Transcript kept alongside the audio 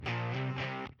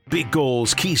Big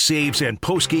goals, key saves, and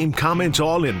post-game comments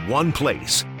all in one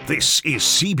place. This is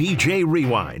CBJ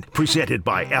Rewind, presented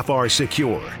by FR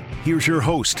Secure. Here's your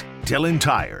host, Dylan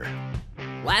Tyre.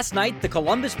 Last night, the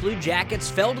Columbus Blue Jackets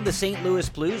fell to the St. Louis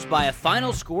Blues by a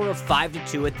final score of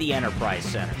 5-2 at the Enterprise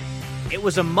Center. It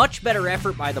was a much better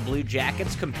effort by the Blue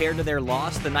Jackets compared to their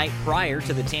loss the night prior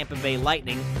to the Tampa Bay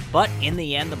Lightning, but in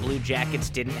the end, the Blue Jackets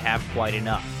didn't have quite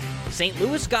enough. St.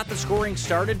 Louis got the scoring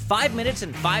started 5 minutes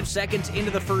and 5 seconds into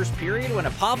the first period when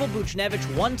a Pavel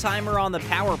Buchnevich one-timer on the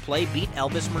power play beat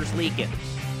Elvis Merzlikins.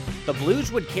 The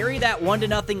Blues would carry that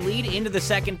 1-0 lead into the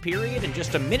second period, and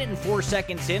just a minute and 4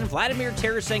 seconds in, Vladimir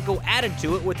Tarasenko added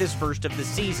to it with his first of the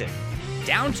season.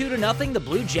 Down 2-0, the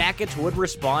Blue Jackets would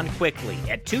respond quickly.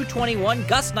 At 2:21,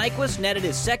 Gus Nyquist netted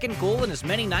his second goal in as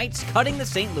many nights, cutting the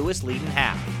St. Louis lead in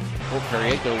half.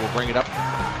 Perriello will bring it up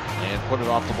and put it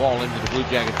off the wall into the Blue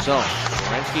Jacket zone.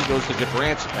 Werenski goes to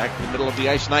Gudbranson, back in the middle of the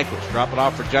ice. Nyquist drop it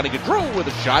off for Johnny Gaudreau with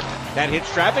a shot. That hits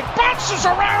traffic, bounces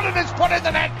around, and is put in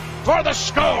the net for the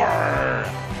score.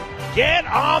 Get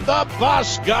on the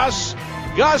bus, Gus.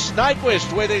 Gus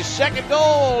Nyquist with his second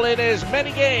goal in as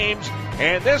many games,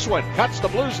 and this one cuts the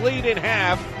Blues lead in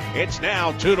half. It's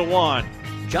now 2-1.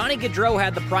 Johnny Gaudreau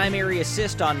had the primary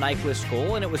assist on Nyquist's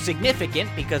goal, and it was significant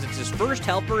because it's his first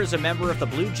helper as a member of the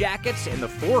Blue Jackets and the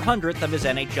 400th of his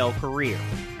NHL career.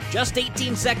 Just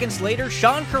 18 seconds later,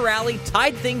 Sean Kuraly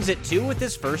tied things at 2 with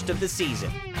his first of the season.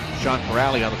 Sean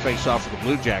Kuraly on the face-off for the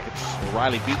Blue Jackets.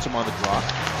 O'Reilly beats him on the draw.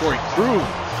 Corey Krug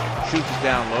shoots it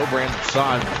down low. Brandon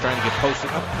Saad trying to get posted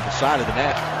up to the side of the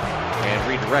net and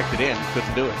redirected in.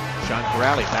 Couldn't do it. Sean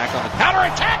Kuraly back on the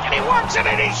counterattack, and he works it,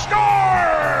 and he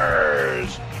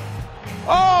scores!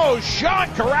 Oh, Sean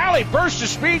Kuraly bursts to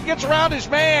speed, gets around his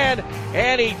man,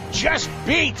 and he just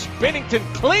beats Binnington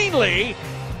cleanly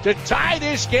to tie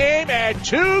this game at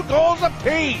 2 goals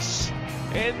apiece.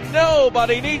 And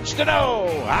nobody needs to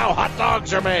know how hot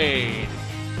dogs are made.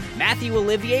 Matthew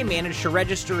Olivier managed to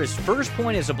register his first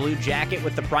point as a Blue Jacket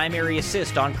with the primary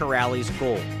assist on Kuraly's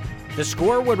goal. The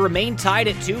score would remain tied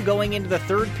at 2 going into the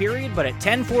third period, but at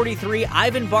 10:43,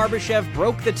 Ivan Barbashev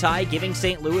broke the tie, giving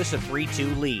St. Louis a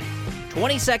 3-2 lead.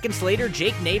 20 seconds later,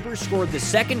 Jake Neighbors scored the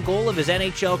second goal of his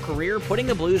NHL career, putting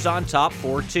the Blues on top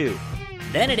 4-2.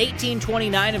 Then at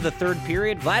 18:29 of the third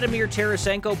period, Vladimir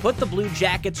Tarasenko put the Blue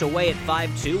Jackets away at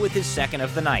 5-2 with his second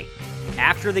of the night.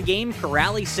 After the game,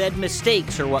 Kuraly said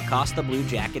mistakes are what cost the Blue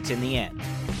Jackets in the end.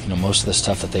 Most of the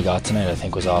stuff that they got tonight, I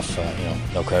think, was off.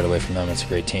 No credit away from them. It's a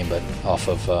great team, but off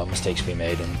of mistakes we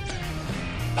made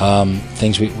and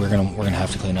things we're gonna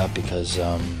have to clean up because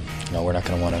we're not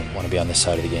gonna want to be on this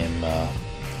side of the game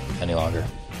any longer.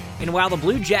 And while the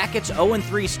Blue Jackets'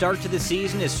 0-3 start to the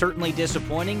season is certainly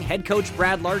disappointing, head coach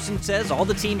Brad Larson says all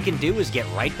the team can do is get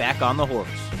right back on the horse.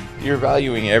 You're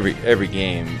valuing every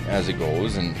game as it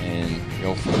goes, and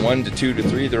from 1 to 2 to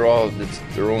 3, it's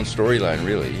their own storyline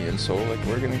really, and so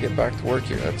we're gonna get back to work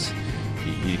here.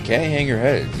 You can't hang your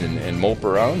heads and mope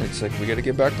around. It's we got to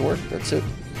get back to work. That's it.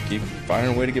 Keep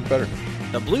finding a way to get better.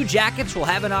 The Blue Jackets will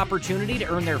have an opportunity to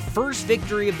earn their first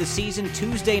victory of the season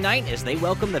Tuesday night as they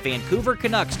welcome the Vancouver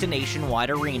Canucks to Nationwide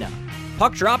Arena.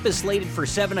 Puck drop is slated for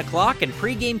 7 o'clock, and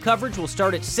pregame coverage will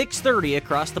start at 6:30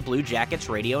 across the Blue Jackets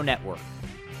radio network.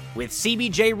 With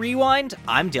CBJ Rewind,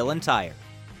 I'm Dylan Tyre.